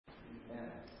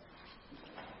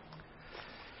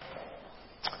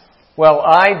Well,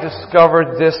 I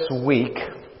discovered this week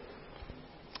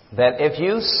that if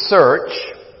you search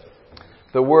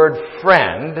the word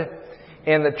friend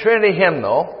in the Trinity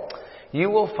hymnal,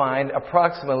 you will find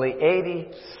approximately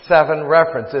 87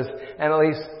 references, and at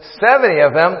least 70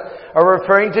 of them are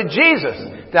referring to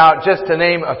Jesus. Now, just to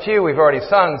name a few, we've already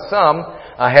sung some.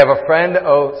 I have a friend,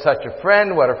 oh, such a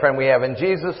friend, what a friend we have in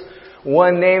Jesus.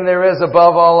 One name there is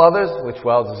above all others, which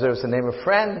well deserves the name of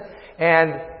friend.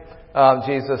 And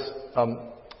Jesus,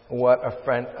 what a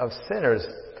friend of sinners.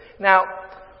 Now,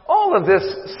 all of this,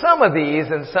 some of these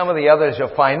and some of the others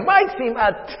you'll find might seem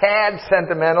a tad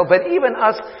sentimental, but even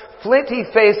us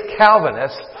flinty-faced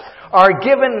Calvinists are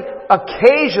given,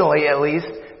 occasionally at least,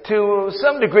 to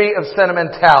some degree of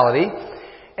sentimentality.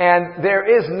 And there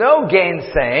is no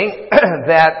gainsaying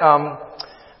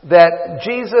that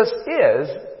Jesus is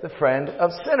the friend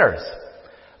of sinners.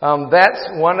 That's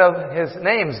one of his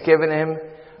names given him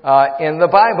in the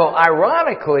Bible.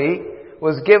 Ironically,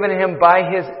 was given him by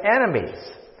his enemies.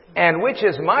 And which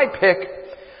is my pick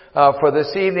for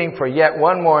this evening for yet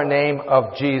one more name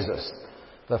of Jesus,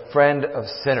 the friend of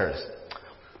sinners.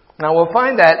 Now we'll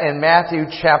find that in Matthew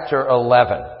chapter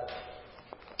 11.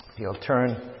 If you'll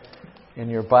turn in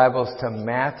your Bibles to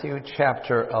Matthew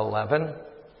chapter 11,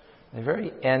 the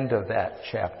very end of that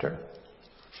chapter.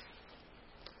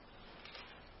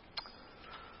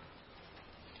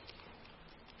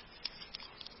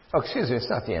 Oh, excuse me, it's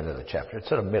not the end of the chapter. It's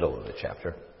sort of middle of the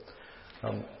chapter.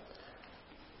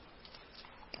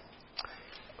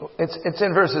 It's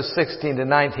in verses 16 to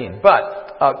 19.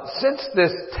 But since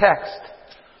this text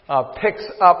picks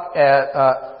up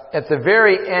at the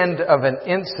very end of an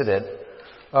incident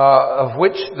of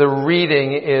which the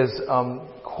reading is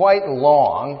quite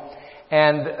long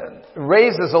and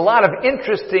raises a lot of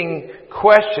interesting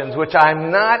questions, which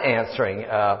I'm not answering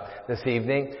this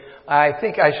evening, I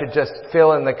think I should just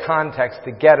fill in the context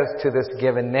to get us to this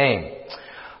given name.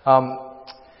 So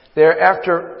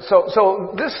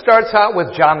this starts out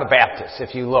with John the Baptist,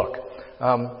 if you look.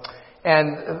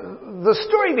 And the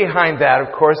story behind that,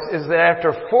 of course, is that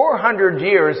after 400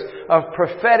 years of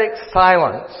prophetic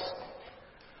silence,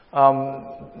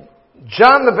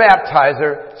 John the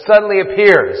Baptizer suddenly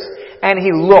appears, and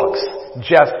he looks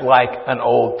just like an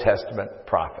Old Testament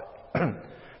prophet.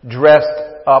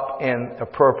 Dressed up in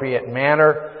appropriate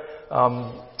manner.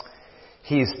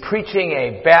 He's preaching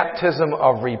a baptism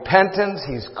of repentance.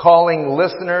 He's calling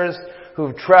listeners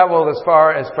who've traveled as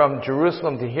far as from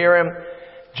Jerusalem to hear him.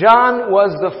 John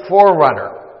was the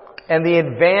forerunner and the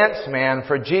advance man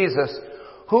for Jesus,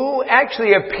 who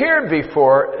actually appeared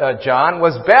before John,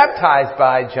 was baptized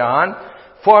by John,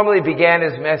 formally began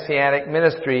his messianic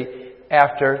ministry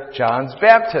after John's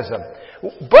baptism.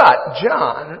 But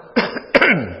John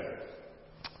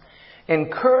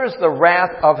incurs the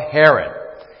wrath of Herod,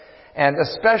 and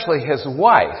especially his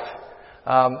wife,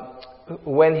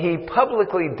 when he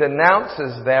publicly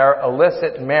denounces their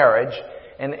illicit marriage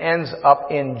and ends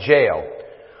up in jail,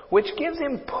 which gives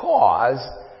him pause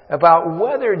about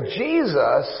whether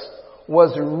Jesus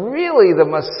was really the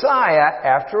Messiah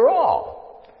after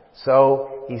all.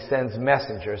 So he sends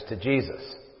messengers to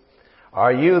Jesus.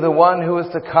 Are you the one who is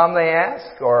to come, they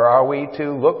ask, or are we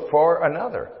to look for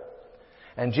another?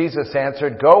 And Jesus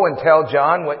answered, go and tell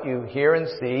John what you hear and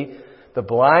see. The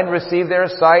blind receive their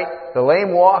sight, the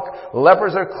lame walk,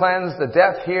 lepers are cleansed, the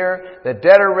deaf hear, the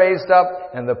dead are raised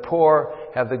up, and the poor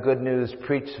have the good news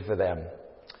preached for them.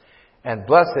 And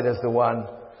blessed is the one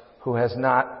who has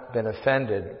not been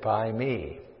offended by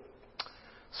me.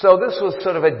 So this was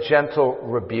sort of a gentle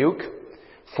rebuke.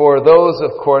 For those,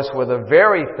 of course, were the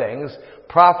very things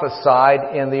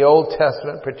prophesied in the Old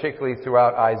Testament, particularly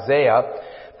throughout Isaiah,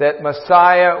 that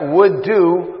Messiah would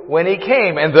do when he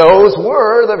came. And those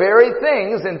were the very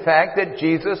things, in fact, that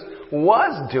Jesus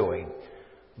was doing.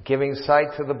 Giving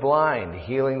sight to the blind,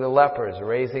 healing the lepers,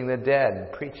 raising the dead,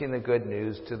 and preaching the good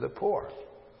news to the poor.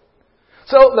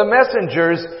 So the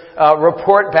messengers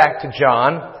report back to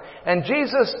John, and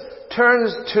Jesus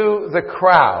turns to the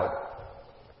crowd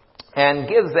and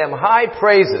gives them high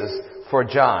praises for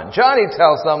John. John, he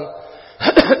tells them,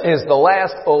 is the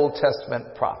last Old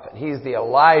Testament prophet. He's the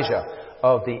Elijah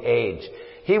of the age.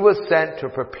 He was sent to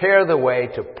prepare the way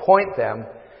to point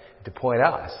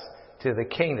us to the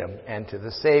kingdom and to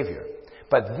the Savior.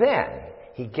 But then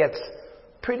he gets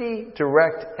pretty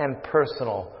direct and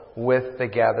personal with the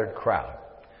gathered crowd.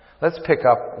 Let's pick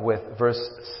up with verse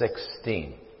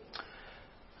 16.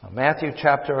 Matthew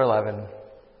chapter 11,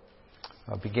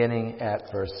 beginning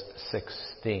at verse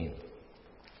 16.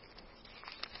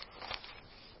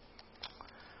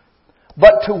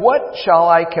 But to what shall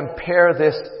I compare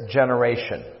this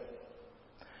generation?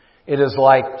 It is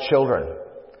like children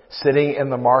sitting in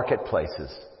the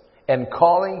marketplaces and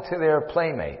calling to their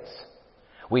playmates.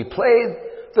 We played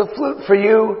the flute for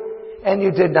you, and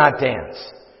you did not dance.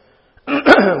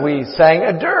 We sang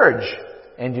a dirge,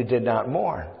 and you did not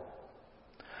mourn.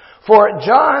 For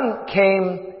John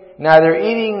came neither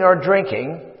eating nor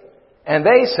drinking, and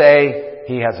they say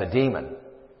he has a demon.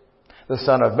 The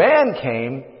Son of Man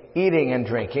came eating and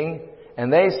drinking,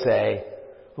 and they say,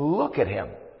 look at him,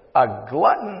 a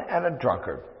glutton and a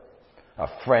drunkard, a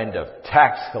friend of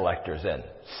tax collectors and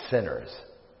sinners.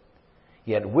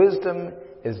 Yet wisdom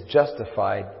is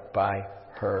justified by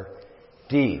her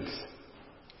deeds.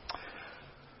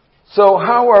 So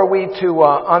how are we to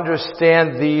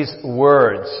understand these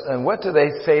words? And what do they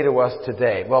say to us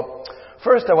today? Well,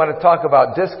 first I want to talk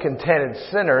about discontented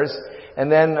sinners, and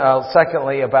then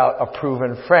secondly about a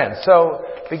proven friend. So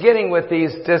beginning with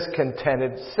these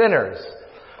discontented sinners.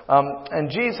 And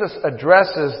Jesus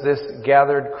addresses this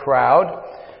gathered crowd,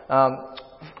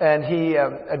 and he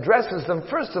addresses them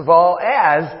first of all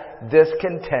as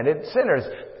discontented sinners.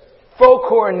 Folk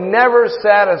who are never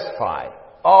satisfied,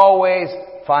 always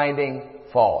finding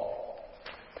fault.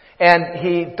 And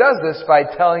he does this by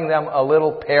telling them a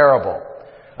little parable,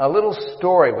 a little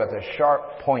story with a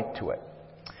sharp point to it.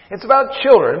 It's about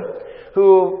children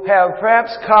who have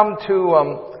perhaps come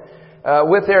to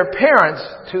with their parents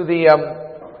to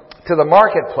the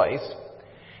marketplace,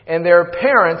 and their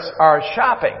parents are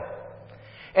shopping.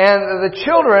 And the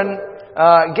children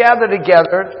gather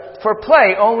together for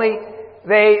play, only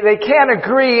they can't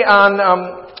agree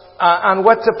on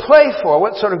what to play for,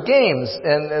 what sort of games,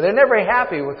 and they're never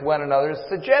happy with one another's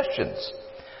suggestions.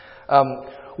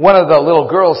 One of the little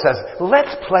girls says,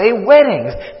 let's play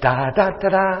weddings.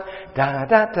 Da-da-da-da,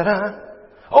 da-da-da-da.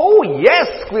 Oh,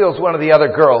 yes, squeals one of the other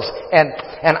girls. And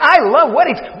I love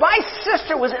weddings. My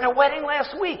sister was in a wedding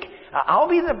last week. I'll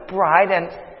be the bride,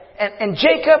 and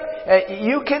Jacob,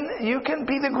 you can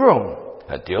be the groom.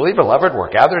 Dearly beloved,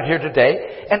 we're gathered here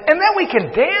today, and then we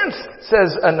can dance,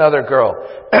 says another girl.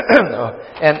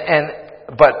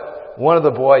 But one of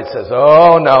the boys says,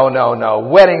 oh, no,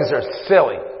 weddings are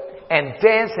silly, and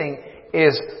dancing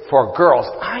is for girls.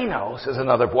 I know, says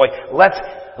another boy.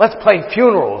 Let's play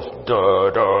funerals. Da,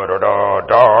 da, da, da,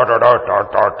 da, da, da,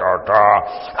 da, da, da.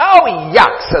 Oh,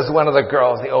 yuck, says one of the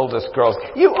girls, the oldest girls.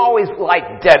 You always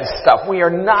like dead stuff. We are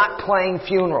not playing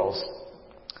funerals.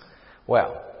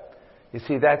 Well, you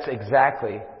see, that's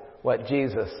exactly what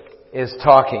Jesus is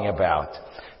talking about.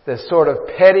 This sort of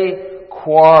petty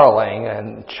quarreling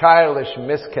and childish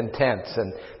miscontents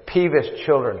and peevish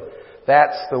children.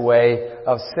 That's the way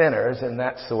of sinners, and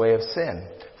that's the way of sin.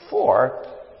 For,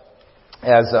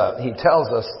 as he tells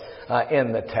us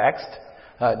in the text,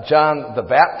 John the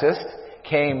Baptist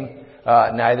came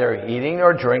neither eating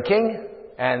nor drinking,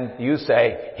 and you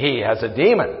say, he has a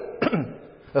demon.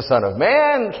 The Son of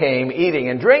Man came eating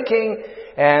and drinking,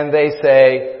 and they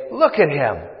say, look at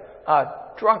him, a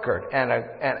drunkard and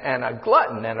a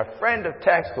glutton and a friend of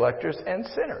tax collectors and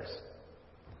sinners.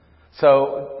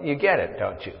 So you get it,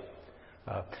 don't you?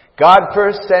 God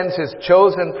first sends His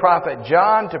chosen prophet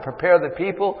John to prepare the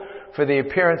people for the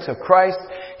appearance of Christ.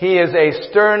 He is a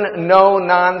stern,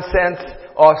 no-nonsense,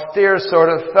 austere sort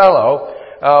of fellow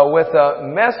with a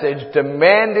message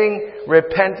demanding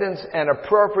repentance and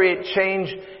appropriate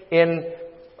change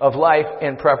of life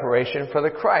in preparation for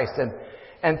the Christ.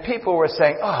 And people were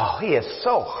saying, oh, he is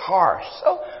so harsh,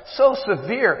 so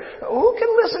severe. Who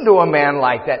can listen to a man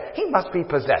like that? He must be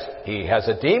possessed. He has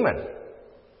a demon.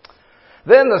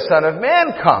 Then the Son of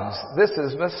Man comes. This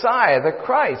is Messiah, the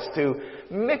Christ, who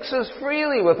mixes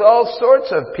freely with all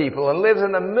sorts of people and lives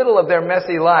in the middle of their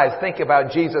messy lives. Think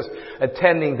about Jesus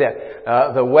attending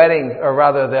the wedding, or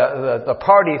rather the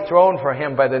party thrown for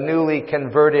him by the newly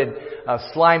converted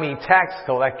slimy tax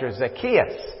collector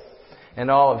Zacchaeus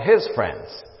and all of his friends.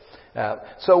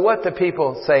 So what do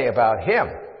people say about him?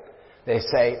 They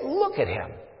say, look at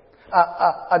him,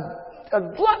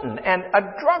 a glutton and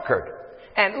a drunkard.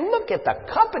 And look at the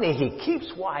company he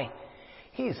keeps. Why,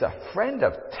 he's a friend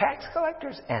of tax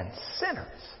collectors and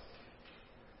sinners.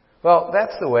 Well,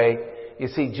 that's the way, you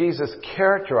see, Jesus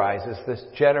characterizes this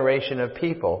generation of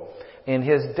people in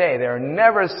His day. They're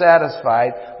never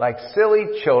satisfied, like silly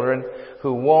children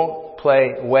who won't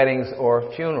play weddings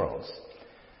or funerals.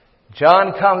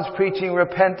 John comes preaching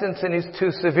repentance and he's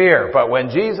too severe. But when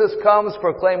Jesus comes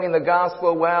proclaiming the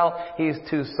gospel, well, he's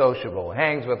too sociable.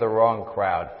 Hangs with the wrong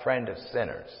crowd. Friend of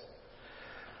sinners.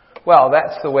 Well,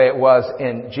 that's the way it was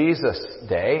in Jesus'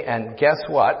 day. And guess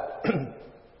what?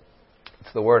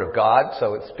 It's the Word of God,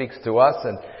 so it speaks to us.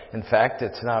 And in fact,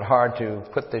 it's not hard to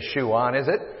put the shoe on, is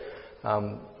it?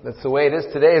 That's the way it is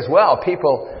today as well.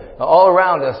 People all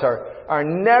around us are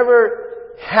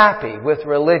never happy with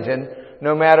religion,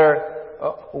 no matter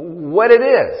what it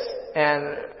is.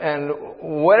 And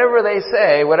whatever they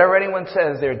say, whatever anyone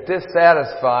says, they're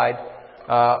dissatisfied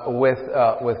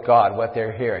with God, what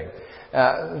they're hearing.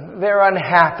 They're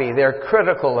unhappy. They're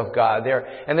critical of God.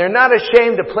 They're not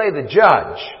ashamed to play the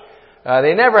judge.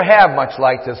 They never have much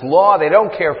liked His law. They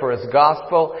don't care for His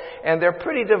gospel. And they're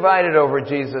pretty divided over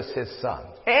Jesus, His Son.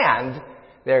 And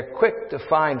they're quick to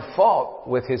find fault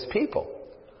with His people,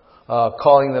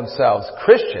 calling themselves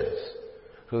Christians,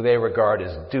 who they regard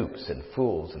as dupes and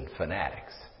fools and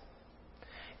fanatics.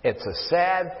 It's a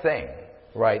sad thing,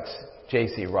 writes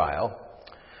J.C. Ryle,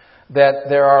 that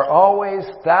there are always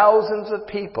thousands of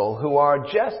people who are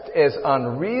just as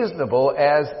unreasonable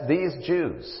as these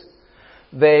Jews.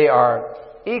 They are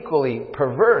equally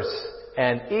perverse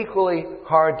and equally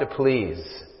hard to please.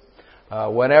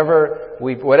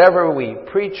 Whatever we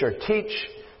preach or teach,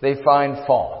 they find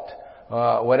fault.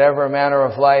 Whatever manner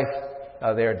of life,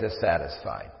 they're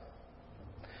dissatisfied.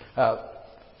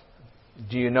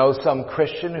 Do you know some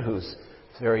Christian who's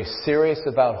very serious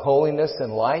about holiness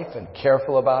in life and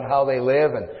careful about how they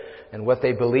live and what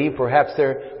they believe? Perhaps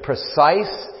they're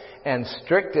precise and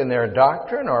strict in their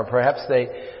doctrine, or perhaps they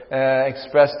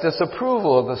express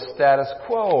disapproval of the status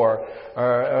quo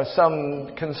or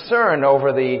some concern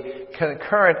over the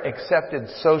current accepted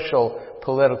social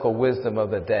political wisdom of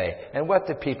the day. And what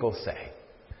do people say?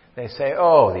 They say,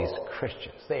 oh, these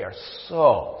Christians, they are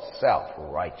so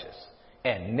self-righteous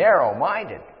and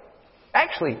narrow-minded.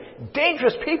 Actually,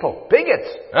 dangerous people, bigots.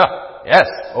 Oh, yes,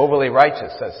 overly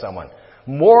righteous, says someone.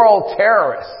 Moral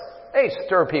terrorists. They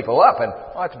stir people up and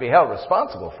ought to be held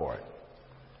responsible for it.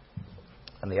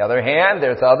 On the other hand,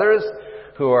 there's others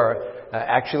who are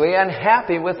actually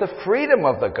unhappy with the freedom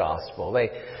of the gospel. They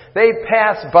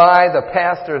pass by the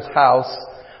pastor's house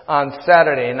on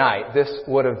Saturday night. This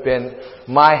would have been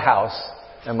my house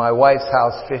and my wife's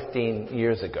house 15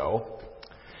 years ago.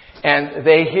 And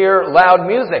they hear loud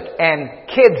music and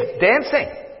kids dancing.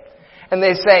 And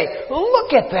they say,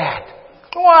 look at that.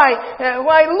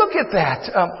 Why look at that.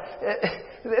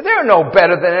 They're no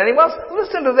better than anyone else.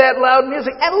 Listen to that loud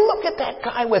music. And look at that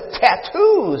guy with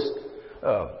tattoos.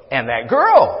 And that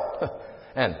girl.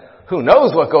 And who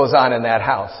knows what goes on in that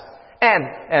house.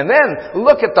 And then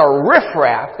look at the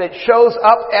riffraff that shows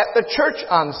up at the church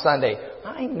on Sunday.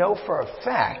 I know for a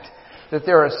fact that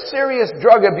there are serious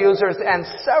drug abusers and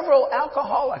several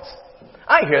alcoholics.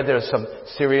 I hear there's some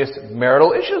serious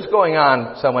marital issues going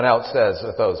on, someone else says,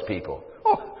 with those people.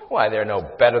 Oh, why, they're no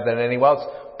better than anyone else,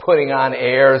 putting on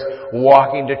airs,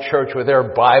 walking to church with their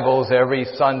Bibles every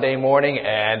Sunday morning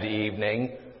and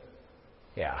evening.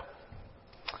 Yeah.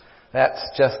 That's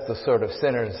just the sort of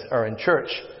sinners are in church,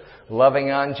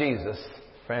 loving on Jesus,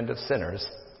 friend of sinners.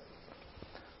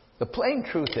 The plain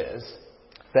truth is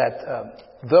that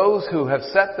those who have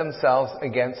set themselves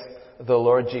against the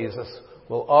Lord Jesus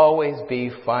will always be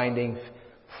finding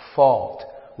fault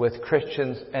with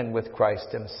Christians and with Christ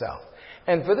Himself.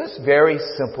 And for this very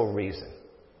simple reason,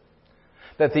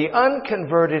 that the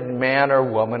unconverted man or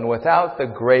woman without the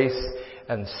grace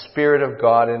and Spirit of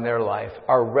God in their life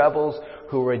are rebels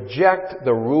who reject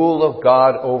the rule of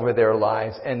God over their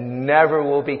lives and never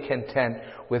will be content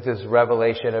with His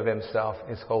revelation of Himself,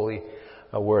 His holy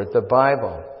word, the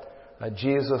Bible.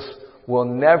 Jesus will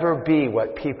never be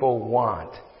what people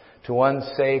want to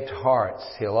unsaved hearts.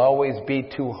 He'll always be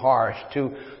too harsh,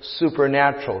 too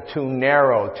supernatural, too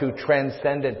narrow, too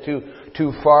transcendent,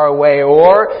 too far away,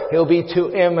 or He'll be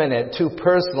too immanent, too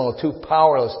personal, too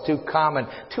powerless, too common,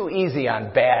 too easy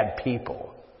on bad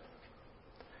people.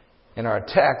 In our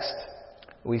text,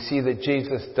 we see that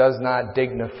Jesus does not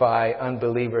dignify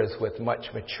unbelievers with much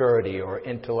maturity or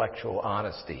intellectual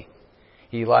honesty.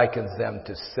 He likens them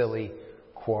to silly,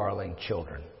 quarreling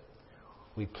children.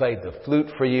 We played the flute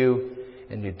for you,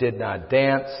 and you did not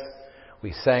dance.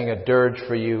 We sang a dirge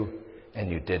for you,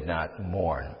 and you did not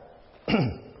mourn.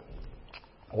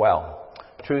 Well,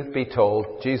 truth be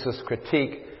told, Jesus'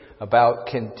 critique about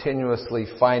continuously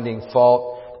finding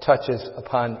fault touches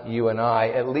upon you and I,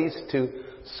 at least to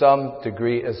some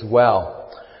degree as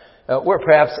well. We're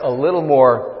perhaps a little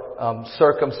more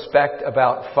circumspect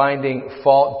about finding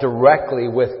fault directly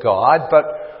with God,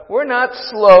 but we're not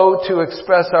slow to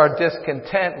express our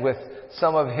discontent with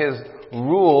some of His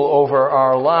rule over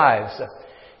our lives.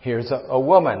 Here's a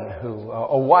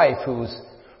wife who's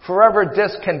forever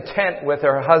discontent with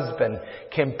her husband,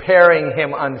 comparing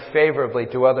him unfavorably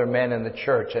to other men in the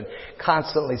church and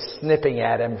constantly snipping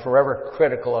at him, forever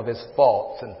critical of his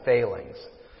faults and failings.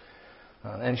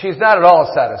 And she's not at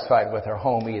all satisfied with her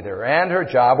home either, and her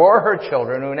job, or her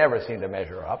children, who never seem to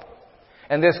measure up.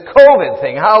 And this COVID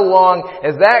thing, how long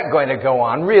is that going to go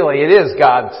on? Really, it is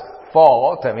God's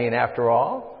fault, after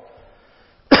all.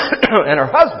 And her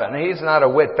husband, he's not a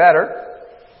whit better.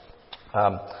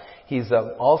 He's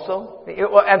also,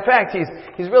 in fact,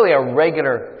 he's really a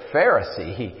regular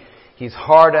Pharisee. He's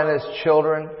hard on his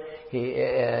children,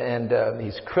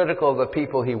 he's critical of the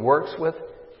people he works with.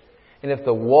 And if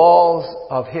the walls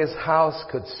of his house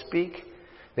could speak,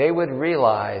 they would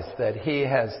realize that he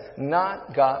has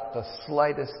not got the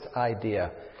slightest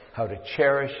idea how to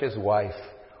cherish his wife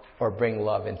or bring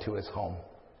love into his home.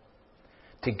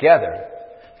 Together,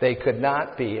 they could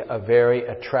not be a very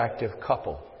attractive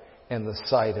couple in the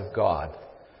sight of God,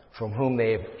 from whom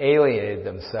they have alienated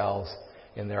themselves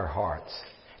in their hearts,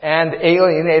 and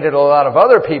alienated a lot of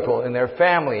other people in their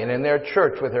family and in their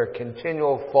church with their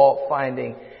continual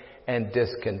fault-finding and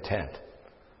discontent.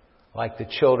 Like the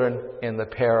children in the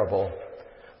parable,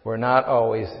 were not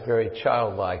always very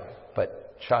childlike,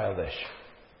 but childish.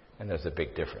 And there's a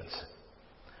big difference.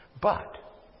 But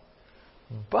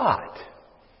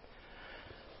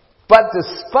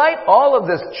despite all of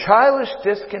this childish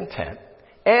discontent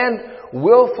and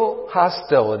willful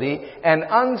hostility and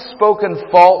unspoken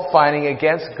fault-finding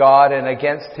against God and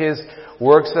against His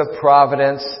works of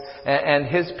providence and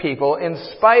His people, in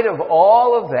spite of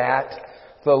all of that,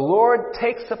 the Lord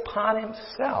takes upon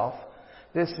Himself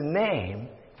this name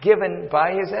given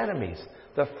by His enemies,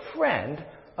 the friend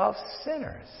of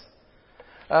sinners.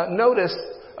 Notice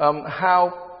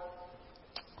how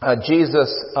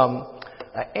Jesus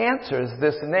answers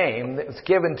this name that's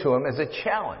given to Him as a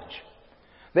challenge.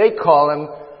 They call Him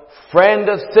friend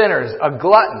of sinners, a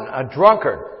glutton, a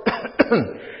drunkard.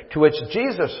 To which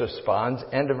Jesus responds,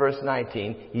 end of verse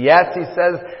 19, yes, He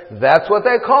says, that's what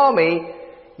they call me,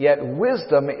 yet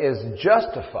wisdom is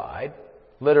justified,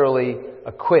 literally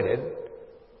acquitted,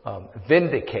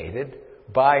 vindicated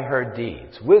by her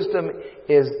deeds. Wisdom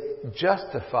is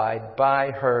justified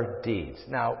by her deeds.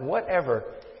 Now, whatever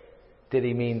did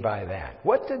He mean by that?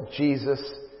 What did Jesus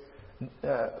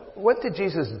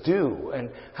do?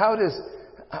 And how does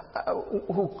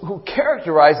who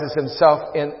characterizes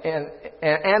Himself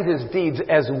and His deeds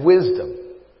as wisdom?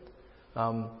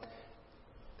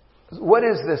 What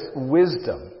is this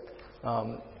wisdom?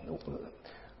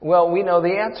 Well, we know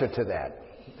the answer to that.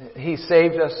 He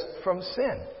saved us from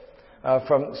sin,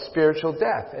 from spiritual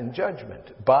death and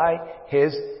judgment by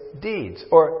His deeds.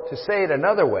 Or to say it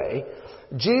another way,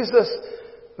 Jesus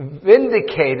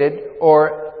vindicated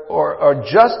or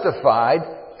justified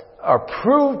or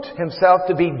proved Himself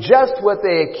to be just what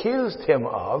they accused Him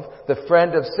of, the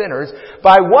friend of sinners,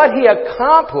 by what He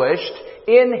accomplished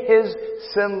in His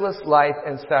sinless life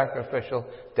and sacrificial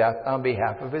death on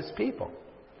behalf of His people.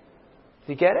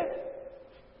 Do you get it?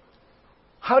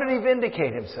 How did He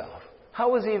vindicate Himself?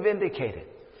 How was He vindicated?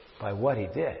 By what He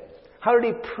did. How did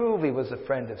He prove He was a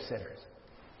friend of sinners?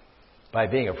 By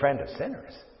being a friend of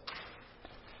sinners.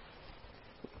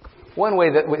 One way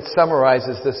that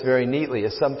summarizes this very neatly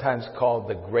is sometimes called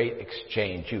the Great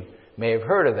Exchange. You may have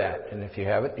heard of that, and if you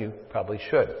haven't, you probably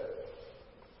should.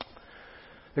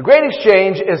 The Great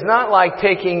Exchange is not like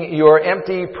taking your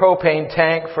empty propane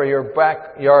tank for your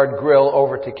backyard grill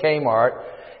over to Kmart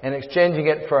and exchanging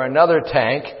it for another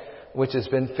tank which has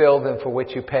been filled and for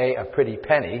which you pay a pretty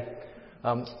penny.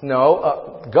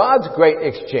 God's Great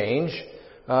Exchange,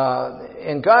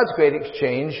 in God's Great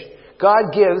Exchange,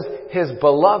 God gives His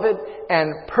beloved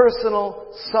and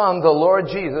personal Son, the Lord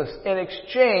Jesus, in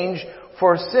exchange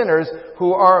for sinners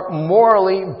who are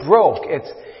morally broke.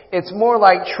 It's more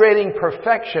like trading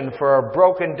perfection for a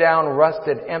broken down,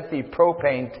 rusted, empty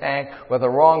propane tank with a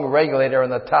wrong regulator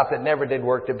on the top that never did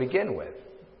work to begin with.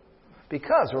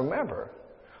 Because, remember,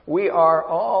 we are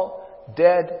all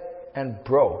dead and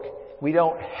broke. We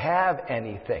don't have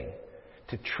anything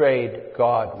to trade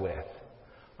God with.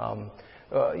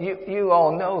 You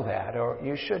all know that, or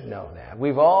you should know that.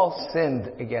 We've all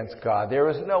sinned against God. There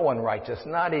is no one righteous,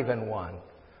 not even one.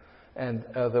 And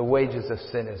the wages of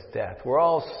sin is death. We're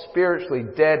all spiritually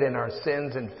dead in our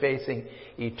sins and facing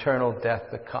eternal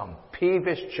death to come.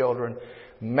 Peevish children,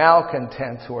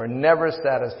 malcontents who are never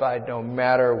satisfied no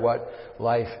matter what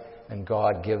life and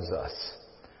God gives us.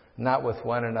 Not with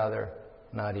one another,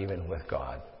 not even with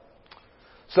God.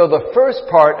 So the first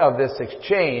part of this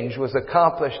exchange was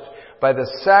accomplished by the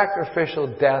sacrificial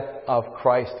death of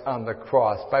Christ on the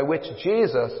cross, by which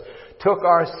Jesus took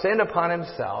our sin upon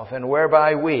Himself, and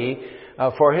whereby we,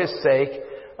 for His sake,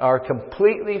 are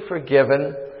completely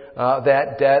forgiven,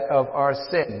 that debt of our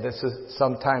sin. This is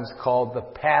sometimes called the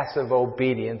passive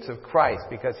obedience of Christ,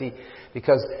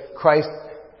 because Christ,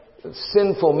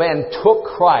 sinful men took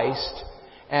Christ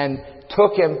and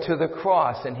took him to the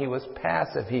cross, and he was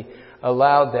passive. He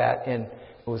allowed that and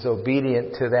was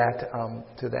obedient to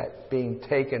that being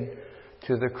taken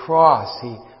to the cross.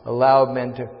 He allowed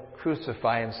men to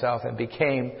crucify himself and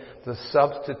became the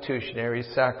substitutionary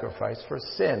sacrifice for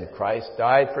sin. Christ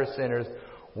died for sinners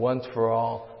once for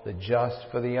all, the just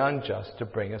for the unjust, to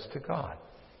bring us to God.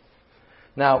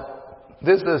 Now,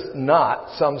 this is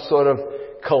not some sort of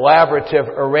collaborative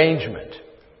arrangement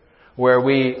where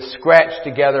we scratch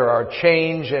together our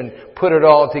change and put it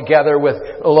all together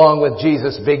along with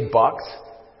Jesus' big bucks.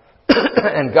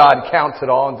 And God counts it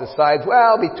all and decides,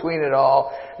 well, between it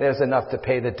all, there's enough to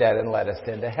pay the debt and let us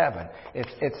into heaven.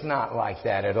 It's not like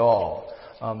that at all.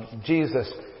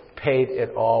 Jesus paid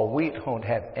it all. We don't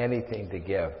have anything to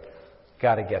give.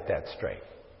 Got to get that straight.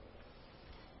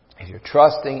 If you're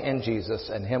trusting in Jesus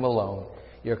and Him alone,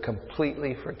 you're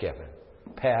completely forgiven.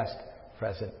 Past,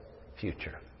 present,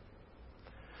 future.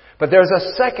 But there's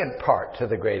a second part to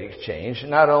the great exchange.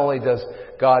 Not only does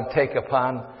God take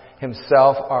upon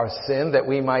Himself our sin that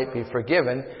we might be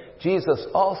forgiven, Jesus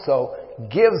also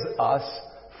gives us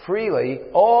freely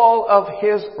all of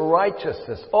His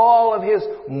righteousness, all of His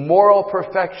moral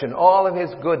perfection, all of His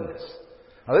goodness.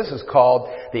 Now this is called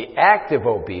the active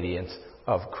obedience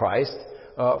of Christ.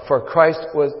 For Christ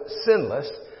was sinless,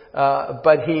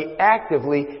 but He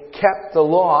actively kept the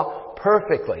law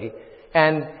perfectly.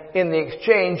 And in the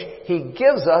exchange, He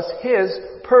gives us His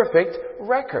perfect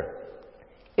record.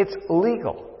 It's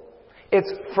legal. It's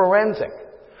forensic.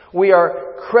 We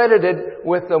are credited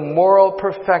with the moral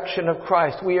perfection of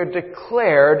Christ. We are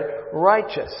declared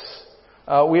righteous.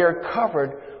 We are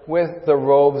covered with the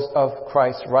robes of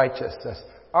Christ's righteousness.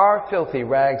 Our filthy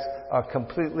rags are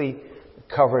completely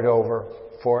covered over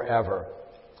forever.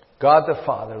 God the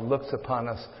Father looks upon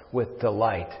us with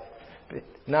delight.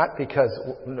 Not because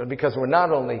we're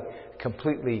not only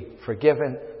completely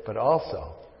forgiven, but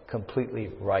also completely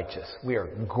righteous. We are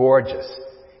gorgeous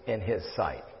in His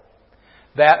sight.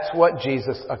 That's what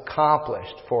Jesus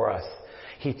accomplished for us.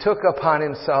 He took upon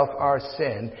Himself our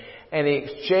sin, and He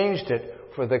exchanged it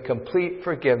for the complete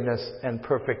forgiveness and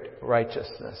perfect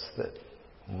righteousness that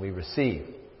we receive.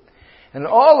 And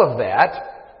all of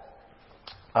that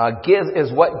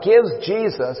is what gives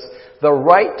Jesus the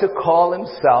right to call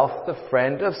Himself the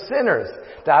friend of sinners.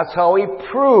 That's how He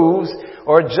proves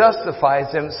or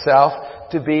justifies Himself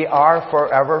to be our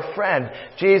forever friend.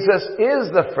 Jesus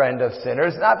is the friend of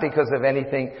sinners, not because of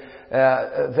anything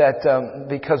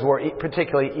because we're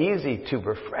particularly easy to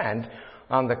befriend.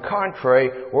 On the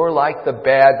contrary, we're like the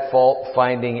bad,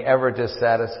 fault-finding, ever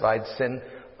dissatisfied,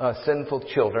 sinful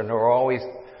children who are always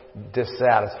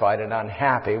dissatisfied and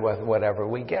unhappy with whatever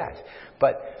we get.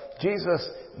 But Jesus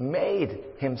made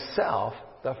Himself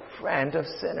the friend of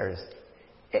sinners.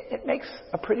 It makes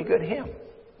a pretty good hymn.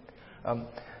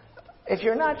 If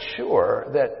you're not sure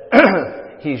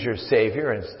that He's your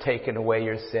Savior and has taken away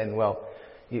your sin, well,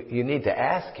 you need to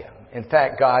ask Him. In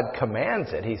fact, God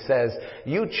commands it. He says,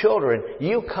 you children,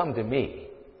 you come to me.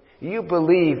 You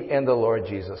believe in the Lord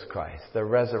Jesus Christ, the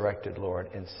resurrected Lord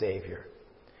and Savior.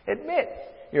 Admit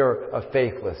you're a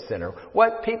faithless sinner.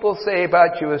 What people say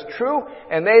about you is true,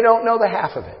 and they don't know the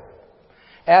half of it.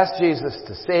 Ask Jesus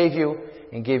to save you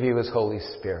and give you His Holy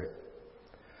Spirit.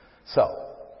 So,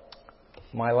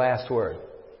 my last word.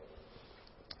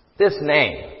 This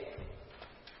name,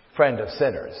 friend of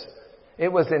sinners,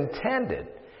 it was intended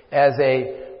as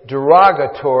a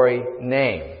derogatory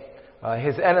name.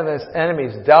 His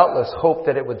enemies doubtless hoped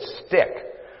that it would stick.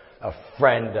 A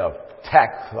friend of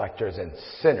tax collectors and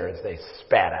sinners, they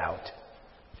spat out.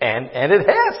 And it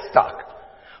has stuck.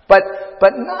 But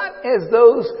not as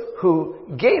those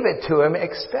who gave it to Him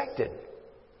expected.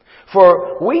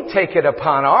 For we take it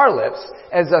upon our lips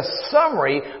as a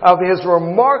summary of His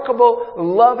remarkable,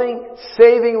 loving,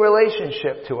 saving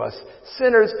relationship to us,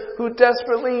 sinners who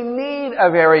desperately need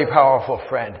a very powerful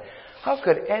friend. How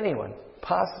could anyone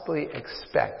possibly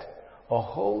expect a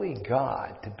holy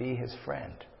God to be his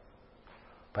friend?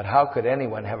 But how could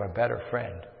anyone have a better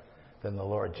friend than the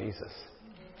Lord Jesus?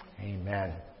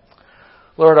 Amen.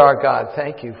 Lord our God,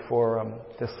 thank You for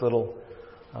this little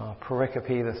pericope,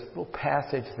 this little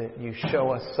passage that You show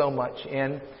us so much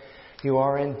in. You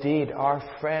are indeed our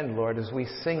friend, Lord, as we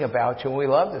sing about You, and we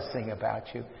love to sing about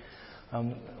You.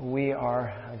 We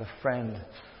are the friend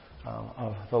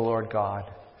of the Lord God.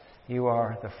 You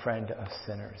are the friend of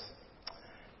sinners.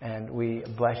 And we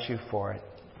bless You for it.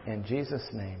 In Jesus'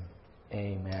 name,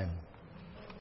 amen.